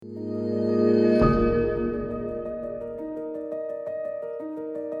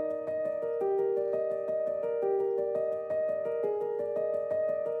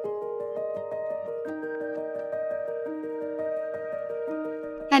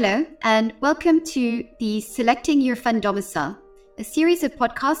Hello, and welcome to the Selecting Your Fund Domicile, a series of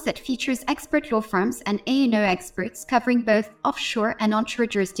podcasts that features expert law firms and A&O experts covering both offshore and onshore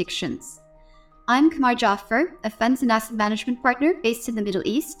jurisdictions. I'm Kamar Jaffer, a funds and asset management partner based in the Middle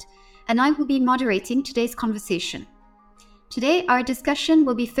East, and I will be moderating today's conversation. Today, our discussion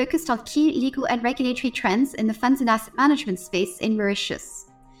will be focused on key legal and regulatory trends in the funds and asset management space in Mauritius.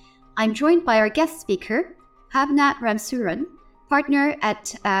 I'm joined by our guest speaker, Bhavna Ramsurun, partner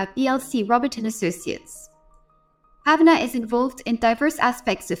at BLC Robert and Associates. Bhavna is involved in diverse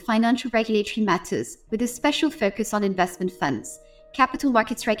aspects of financial regulatory matters with a special focus on investment funds, capital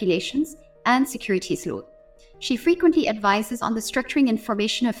markets regulations, and securities law. She frequently advises on the structuring and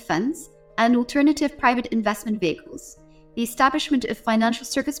formation of funds and alternative private investment vehicles, the establishment of financial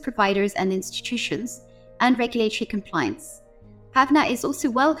service providers and institutions, and regulatory compliance. Bhavna is also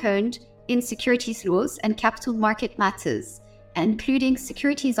well-honed in securities laws and capital market matters, including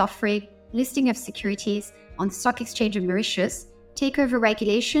securities offering, listing of securities on the Stock Exchange of Mauritius, takeover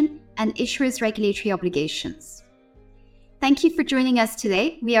regulation, and issuers' regulatory obligations. Thank you for joining us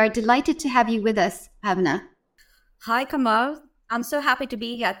today. We are delighted to have you with us, Bhavna. Hi, Kamar. I'm so happy to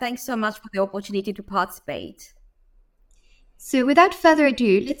be here. Thanks so much for the opportunity to participate. So without further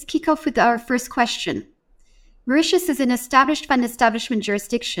ado, let's kick off with our first question. Mauritius is an established fund establishment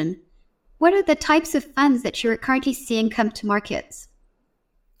jurisdiction. What are the types of funds that you're currently seeing come to market?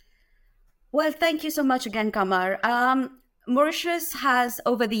 Well, thank you so much again, Kamar. Mauritius has,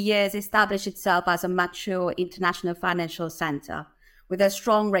 over the years, established itself as a mature international financial center with a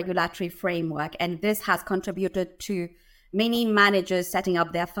strong regulatory framework, and this has contributed to many managers setting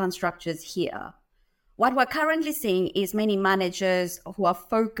up their fund structures here. What we're currently seeing is many managers who are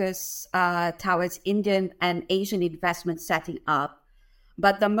focused towards Indian and Asian investment setting up,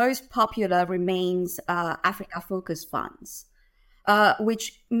 but the most popular remains Africa-focused funds,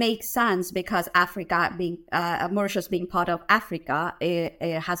 which makes sense because Mauritius being part of Africa, it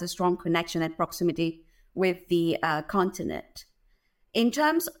has a strong connection and proximity with the continent. In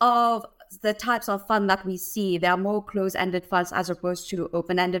terms of the types of fund that we see, there are more closed-ended funds as opposed to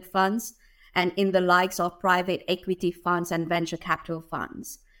open-ended funds, and in the likes of private equity funds and venture capital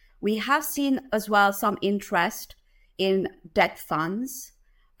funds. We have seen as well some interest in debt funds.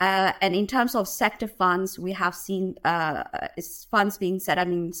 And in terms of sector funds, we have seen funds being set up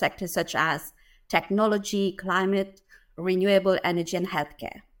in sectors such as technology, climate, renewable energy, and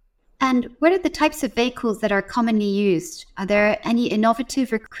healthcare. And what are the types of vehicles that are commonly used? Are there any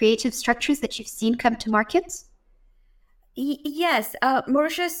innovative or creative structures that you've seen come to market? Yes,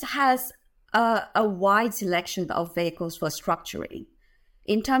 Mauritius has a wide selection of vehicles for structuring.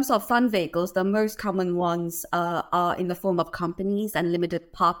 In terms of fund vehicles, the most common ones are in the form of companies and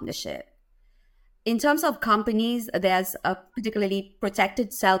limited partnership. In terms of companies, there's a particularly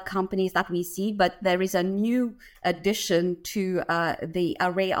protected cell companies that we see, but there is a new addition to the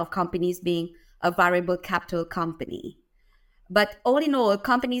array of companies being a variable capital company. But all in all,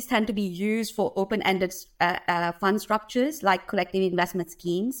 companies tend to be used for open-ended fund structures like collective investment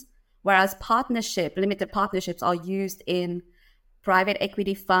schemes, whereas limited partnerships are used in private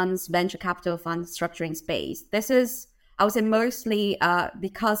equity funds, venture capital funds, structuring space. This is, I would say, mostly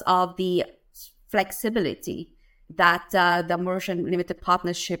because of the flexibility that the Mauritian limited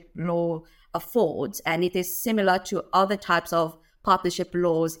partnership law affords, and it is similar to other types of partnership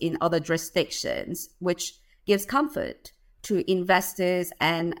laws in other jurisdictions, which gives comfort to investors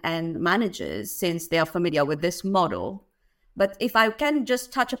and managers since they are familiar with this model. But if I can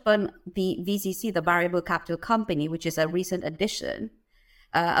just touch upon the VCC, the Variable Capital Company, which is a recent addition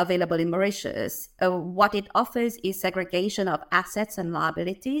available in Mauritius, what it offers is segregation of assets and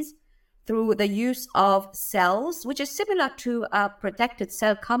liabilities through the use of cells, which is similar to a protected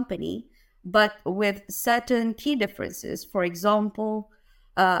cell company, but with certain key differences. For example,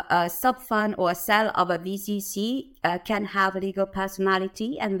 a sub-fund or a cell of a VCC can have legal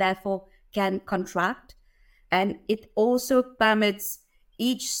personality and therefore can contract. And it also permits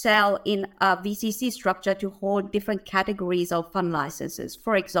each cell in a VCC structure to hold different categories of fund licenses.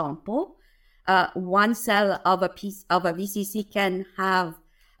 For example, one cell of a VCC can have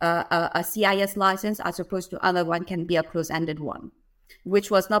a CIS license as opposed to other one can be a closed-ended one, which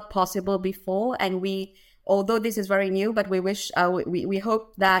was not possible before. And although this is very new, but we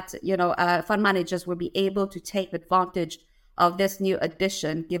hope that fund managers will be able to take advantage of this new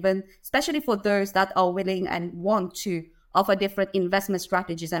addition, given, especially for those that are willing and want to offer different investment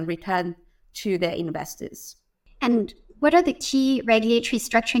strategies and return to their investors. And what are the key regulatory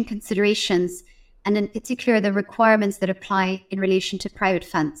structuring considerations, and in particular, the requirements that apply in relation to private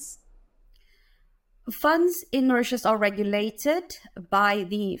funds? Funds in Mauritius are regulated by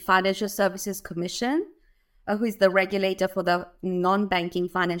the Financial Services Commission, who is the regulator for the non-banking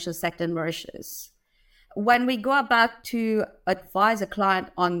financial sector in Mauritius. When we go about to advise a client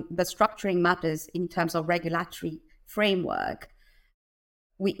on the structuring matters in terms of regulatory framework,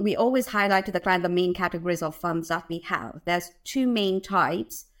 we always highlight to the client the main categories of funds that we have. There's two main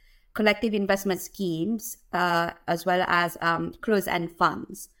types: collective investment schemes, as well as closed-end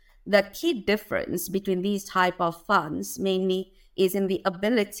funds. The key difference between these type of funds mainly is in the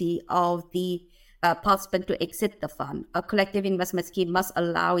ability of the participant to exit the fund. A collective investment scheme must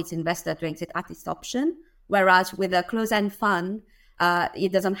allow its investor to exit at its option, whereas with a closed-end fund,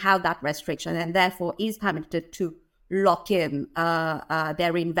 it doesn't have that restriction and therefore is permitted to lock in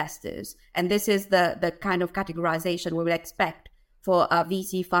their investors. And this is the kind of categorization we will expect for a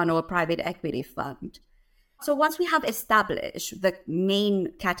VC fund or a private equity fund. So once we have established the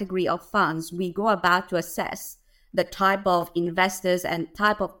main category of funds, we go about to assess the type of investors and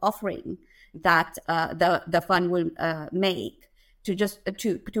type of offering that the fund will make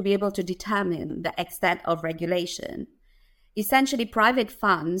to be able to determine the extent of regulation. Essentially, private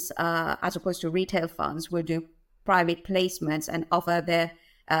funds, as opposed to retail funds, will do private placements and offer their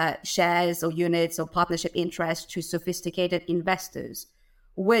shares or units or partnership interests to sophisticated investors,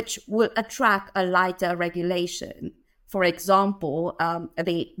 which will attract a lighter regulation. For example,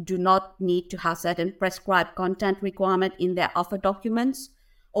 they do not need to have certain prescribed content requirement in their offer documents.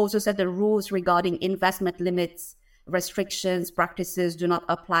 Also, certain rules regarding investment limits, restrictions, practices do not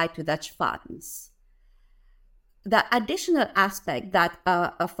apply to such funds. The additional aspect that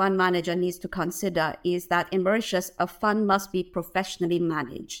a fund manager needs to consider is that in Mauritius, a fund must be professionally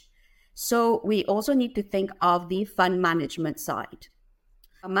managed. So we also need to think of the fund management side.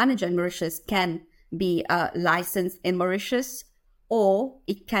 A manager in Mauritius can be licensed in Mauritius, or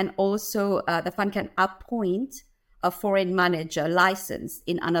it can also, the fund can appoint a foreign manager licensed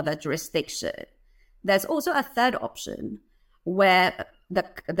in another jurisdiction. There's also a third option where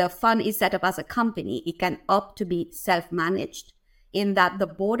the fund is set up as a company. It can opt to be self-managed in that the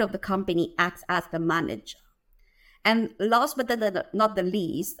board of the company acts as the manager. And last but not the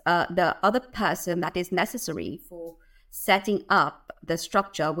least, the other person that is necessary for setting up the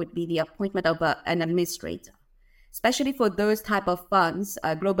structure would be the appointment of an administrator, especially for those type of funds,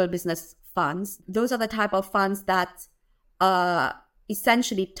 global business funds. Those are the type of funds that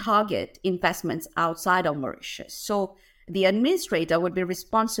essentially target investments outside of Mauritius. So the administrator would be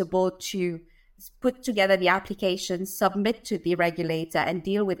responsible to put together the application, submit to the regulator, and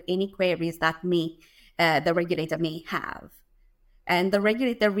deal with any queries that the regulator may have. And the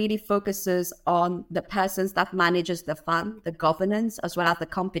regulator really focuses on the persons that manages the fund, the governance, as well as the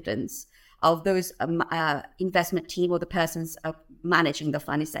competence of those investment team or the persons managing the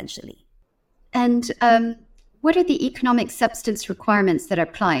fund, essentially. And what are the economic substance requirements that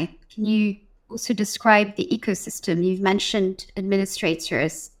apply? Can you also describe the ecosystem? You've mentioned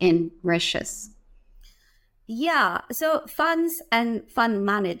administrators in Mauritius. Yeah, so funds and fund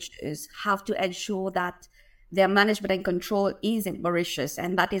managers have to ensure that their management and control is in Mauritius,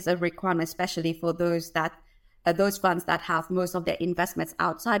 and that is a requirement, especially for those funds that have most of their investments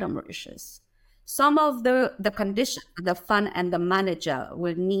outside of Mauritius. Some of the conditions the fund and the manager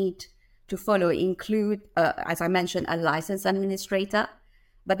will need to follow include, as I mentioned, a licensed administrator,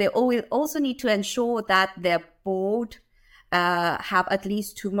 but they will also need to ensure that their board have at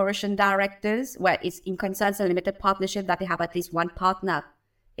least 2 Mauritian directors, where it's in concerns a limited partnership that they have at least 1 partner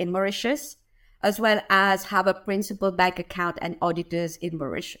in Mauritius, as well as have a principal bank account and auditors in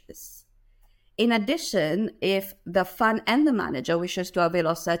Mauritius. In addition, if the fund and the manager wishes to avail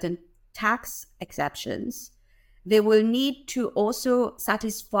of certain tax exceptions, they will need to also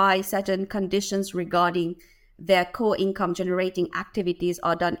satisfy certain conditions regarding their core income generating activities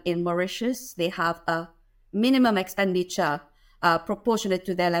are done in Mauritius. They have a minimum expenditure proportionate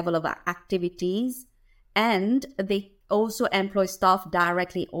to their level of activities, and they also employ staff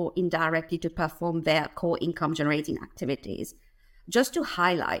directly or indirectly to perform their core income generating activities. Just to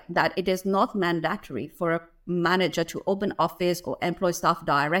highlight that it is not mandatory for a manager to open office or employ staff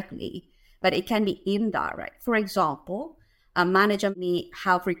directly, but it can be indirect. For example, a manager may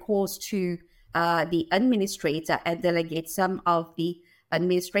have recourse to the administrator and delegate some of the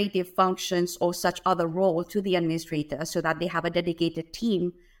administrative functions or such other role to the administrator so that they have a dedicated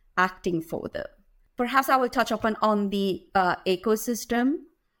team acting for them. Perhaps I will touch upon on the ecosystem.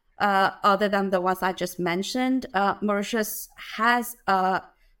 Other than the ones I just mentioned, Mauritius has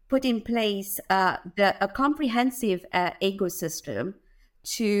put in place a comprehensive ecosystem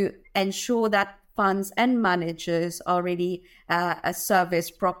to ensure that funds and managers already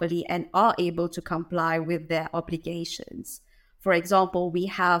serviced properly and are able to comply with their obligations. For example, we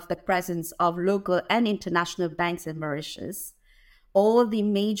have the presence of local and international banks in Mauritius. All the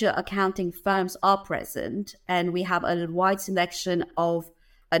major accounting firms are present, and we have a wide selection of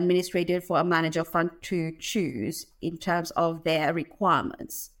administrators for a manager fund to choose in terms of their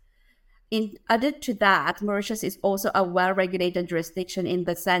requirements. In addition to that, Mauritius is also a well-regulated jurisdiction in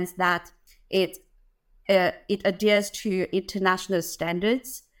the sense that it adheres to international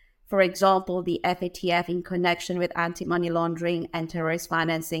standards. For example, the FATF in connection with anti-money laundering and terrorist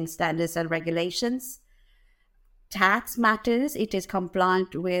financing standards and regulations. Tax matters, it is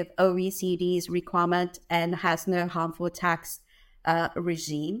compliant with OECD's requirement and has no harmful tax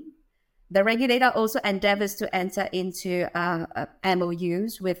regime. The regulator also endeavors to enter into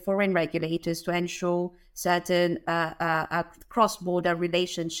MOUs with foreign regulators to ensure certain cross-border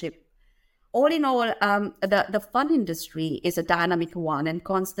relationship. All in all, the fund industry is a dynamic one and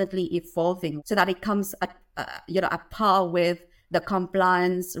constantly evolving so that it comes at par with the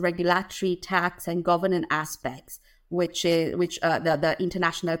compliance, regulatory, tax, and governance aspects which the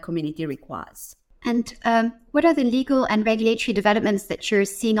international community requires. And what are the legal and regulatory developments that you're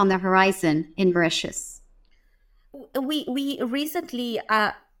seeing on the horizon in Mauritius? We recently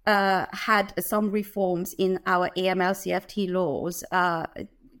had some reforms in our AML-CFT laws,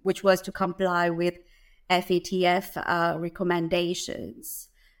 which was to comply with FATF recommendations.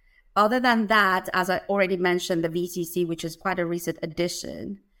 Other than that, as I already mentioned, the VCC, which is quite a recent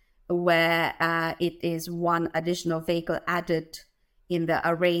addition, where it is one additional vehicle added in the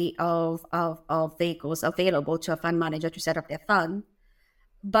array of vehicles available to a fund manager to set up their fund.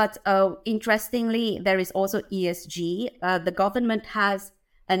 But interestingly, there is also ESG. The government has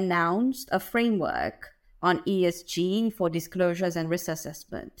announced a framework on ESG for disclosures and risk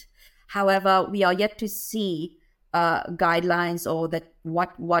assessment. However, we are yet to see guidelines or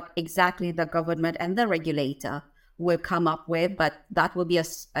what exactly the government and the regulator will come up with, but that will be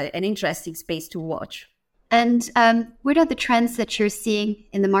an interesting space to watch. And what are the trends that you're seeing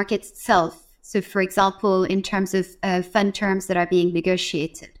in the market itself? So, for example, in terms of fund terms that are being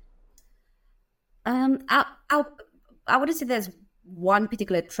negotiated? I wouldn't say there's one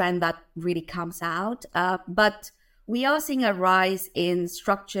particular trend that really comes out, but we are seeing a rise in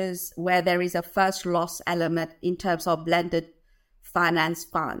structures where there is a first loss element in terms of blended finance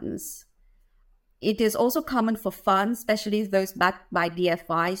funds. It is also common for funds, especially those backed by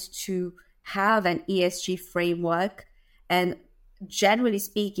DFIs, to have an ESG framework. And generally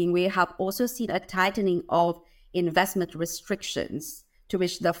speaking, we have also seen a tightening of investment restrictions to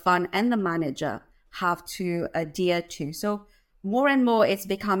which the fund and the manager have to adhere to. So more and more it's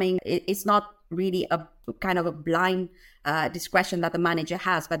not really a kind of a blind discretion that the manager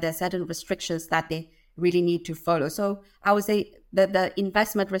has, but there are certain restrictions that they really need to follow. So I would say that the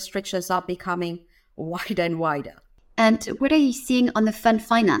investment restrictions are becoming wider and wider. And what are you seeing on the fund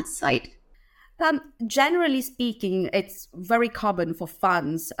finance side? Generally speaking, it's very common for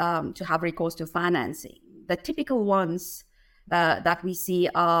funds to have recourse to financing. The typical ones that we see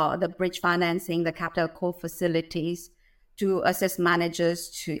are the bridge financing, the capital call facilities, to assist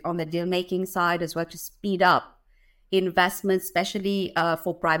managers on the deal-making side as well, to speed up investments, especially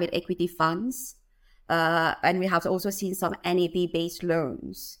for private equity funds. And we have also seen some NAV-based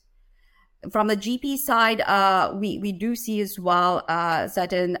loans. From the GP side, we do see as well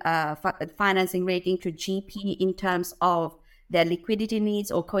certain financing rating to GP in terms of their liquidity needs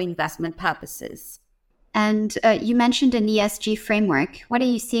or co-investment purposes. And you mentioned an ESG framework. What are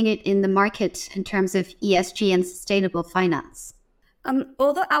you seeing it in the market in terms of ESG and sustainable finance?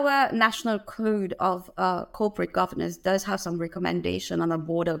 Although our national code of corporate governance does have some recommendation on the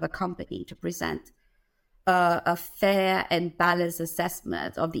board of a company to present a fair and balanced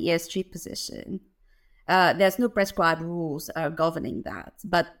assessment of the ESG position, there's no prescribed rules governing that.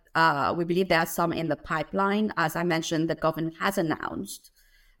 But we believe there are some in the pipeline. As I mentioned, the government has announced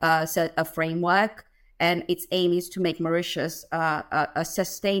a framework, and its aim is to make Mauritius a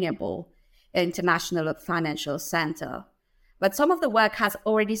sustainable international financial center. But some of the work has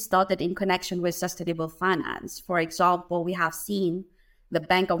already started in connection with sustainable finance. For example, we have seen the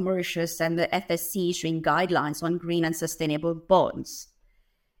Bank of Mauritius and the FSC issuing guidelines on green and sustainable bonds.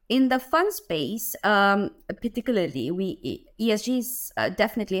 In the fund space, particularly, ESG is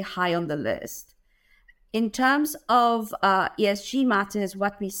definitely high on the list. In terms of ESG matters,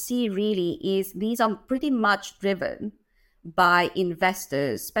 what we see really is these are pretty much driven by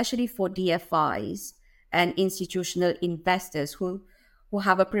investors, especially for DFIs and institutional investors who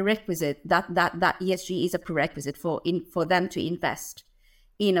have a prerequisite that ESG is a prerequisite for them to invest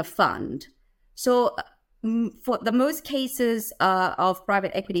in a fund. So for the most cases of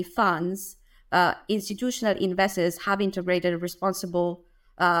private equity funds, institutional investors have integrated responsible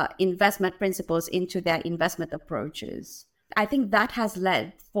investment principles into their investment approaches. I think that has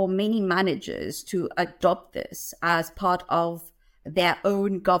led for many managers to adopt this as part of their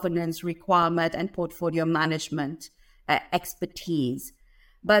own governance requirement and portfolio management expertise.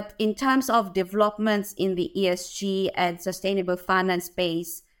 But in terms of developments in the ESG and sustainable finance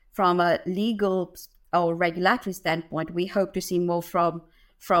space, from a legal or regulatory standpoint, we hope to see more from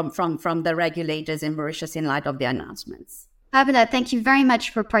the regulators in Mauritius in light of the announcements. Bhavna, thank you very much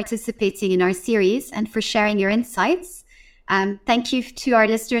for participating in our series and for sharing your insights. Thank you to our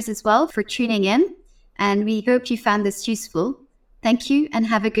listeners as well for tuning in, and we hope you found this useful. Thank you and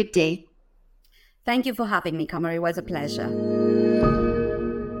have a good day. Thank you for having me, Kamar. It was a pleasure.